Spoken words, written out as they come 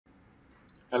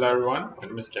Hello everyone, my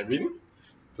name is Kevin.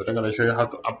 Today I'm going to show you how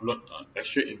to upload a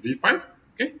texture in V5.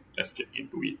 Okay, let's get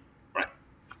into it. Right.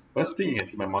 First thing, you can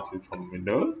see my mouse is from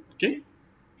window. Okay,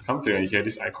 come to here,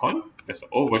 this icon. There's an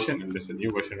old version and there's a new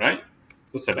version, right?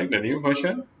 So select the new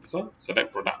version. This one,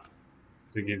 select product.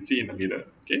 So you can see in the middle.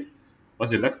 Okay,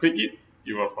 once you left click it,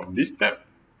 you are from this tab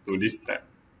to this tab.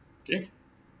 Okay,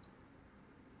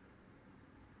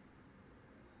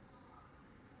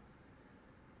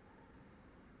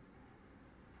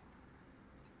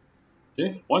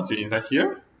 okay. Once you're inside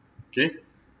here, okay,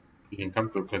 you can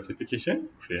come to classification,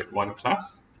 create one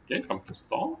class. Okay, come to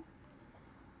store.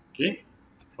 Okay,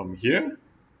 from here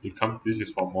you come, this is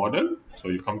for model, so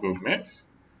you come to maps,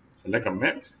 select a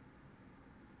maps.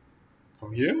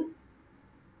 From here you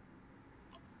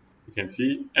can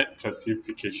see add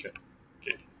classification.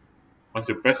 Okay, once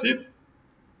you press it,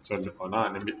 so for now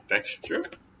I name it texture.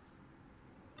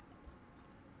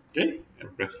 Okay,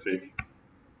 and press save.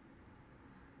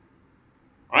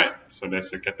 Alright, so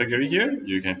there's your category here.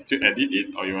 You can still edit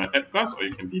it, or you want to add class, or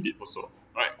you can delete it also.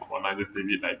 Alright, for now just leave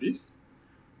it like this.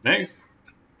 Next,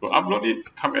 to upload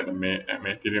it, come at the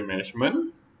material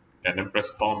management, and then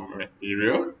press store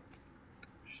material,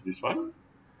 which is this one.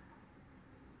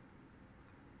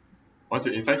 Once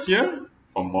you're inside here,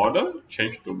 from model,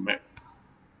 change to map.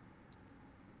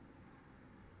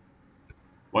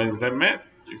 Once inside map,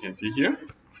 you can see here,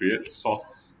 create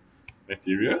source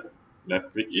material,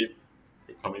 left click it,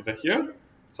 you come inside here,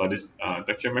 so this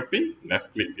texture mapping,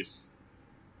 left click this.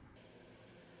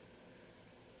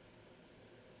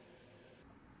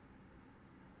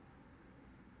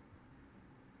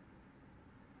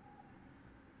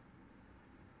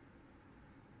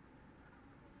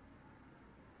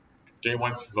 Okay,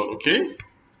 once you load OK,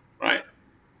 right,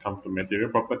 come to material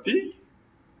property.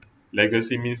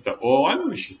 Legacy means the old one,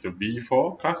 which is the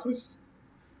V4 classes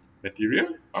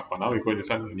material. But for now, we go to this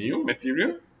one, new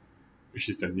material, which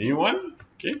is the new one.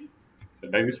 Okay,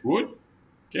 select this wood.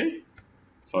 Okay,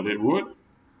 solid wood,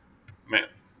 matte.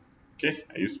 Okay,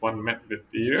 I use one matte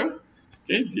material.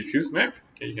 Okay, diffuse map.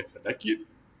 Okay, you can select it.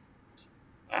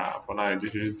 For now, I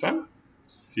just use this one,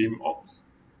 sim ops.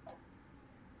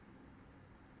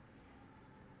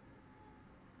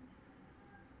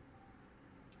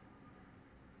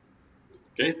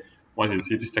 Okay, once you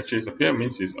see this texture is appear,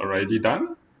 means it's already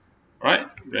done. Right,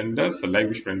 render, select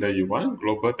which render you want,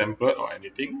 global template or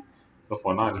anything. So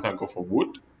for now, I just want to go for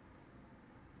wood.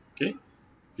 Okay,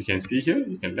 you can see here,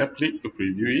 you can left click to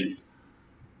preview it.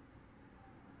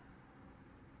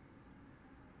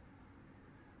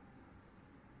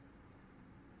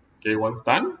 Okay, once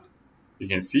done, you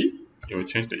can see it will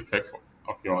change the effect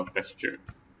of your texture.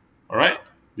 Alright,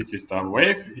 this is the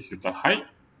wave, this is the height.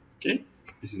 Okay,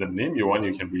 this is the name you want,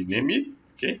 you can rename it.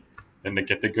 Okay, then the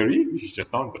category, which is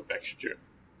just now the texture.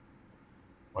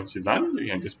 Once you're done, you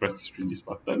can just press this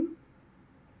button.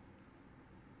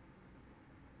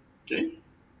 Okay,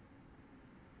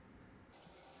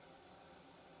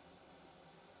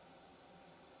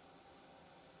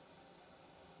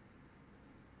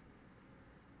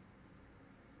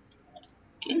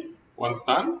 okay, once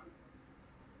done,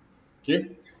 okay,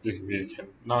 we can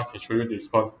now I can show you this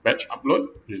called batch upload.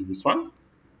 Use this one.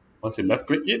 Once you left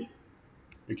click it,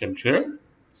 you can clear,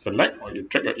 select, or you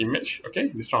drag your image. Okay,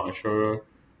 this one I'll show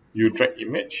you drag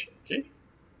image. Okay,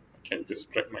 I can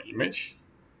just drag my image,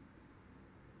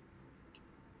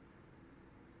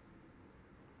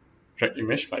 drag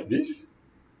image like this.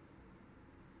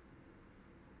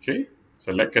 Okay,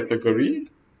 select category,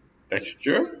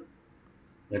 texture,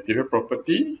 material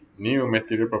property, new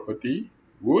material property,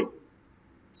 wood,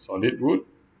 solid wood.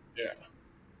 Yeah,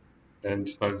 and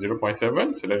it's now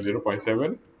 0.7, select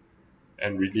 0.7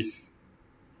 and release.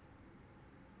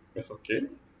 Press OK.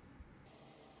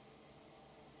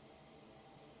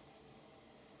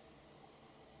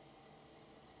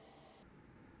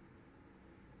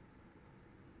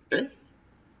 Okay,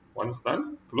 once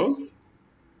done, close,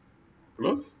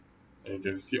 close, and you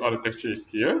can see all the texture is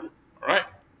here. Alright,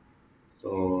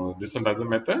 so this one doesn't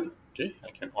matter. Okay, I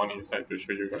can on inside to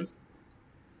show you guys.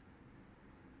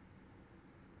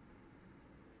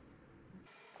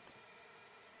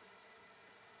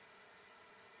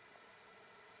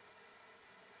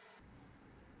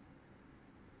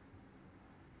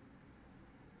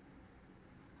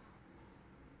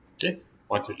 Okay,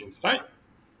 once you're inside,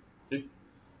 okay,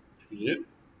 create,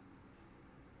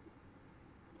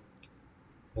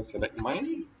 and select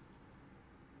mine,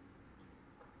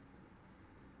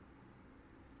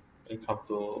 and come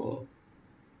to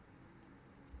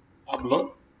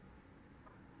upload,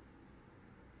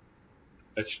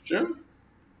 texture,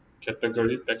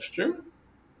 category texture.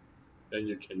 Then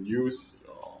you can use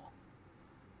your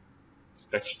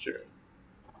texture.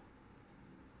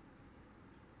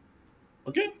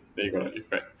 Okay, there you go, the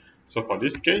effect. So for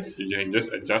this case, you can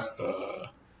just adjust the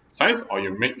size or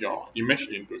you make your image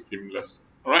into seamless.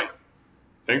 Alright,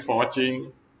 thanks for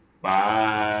watching.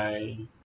 Bye.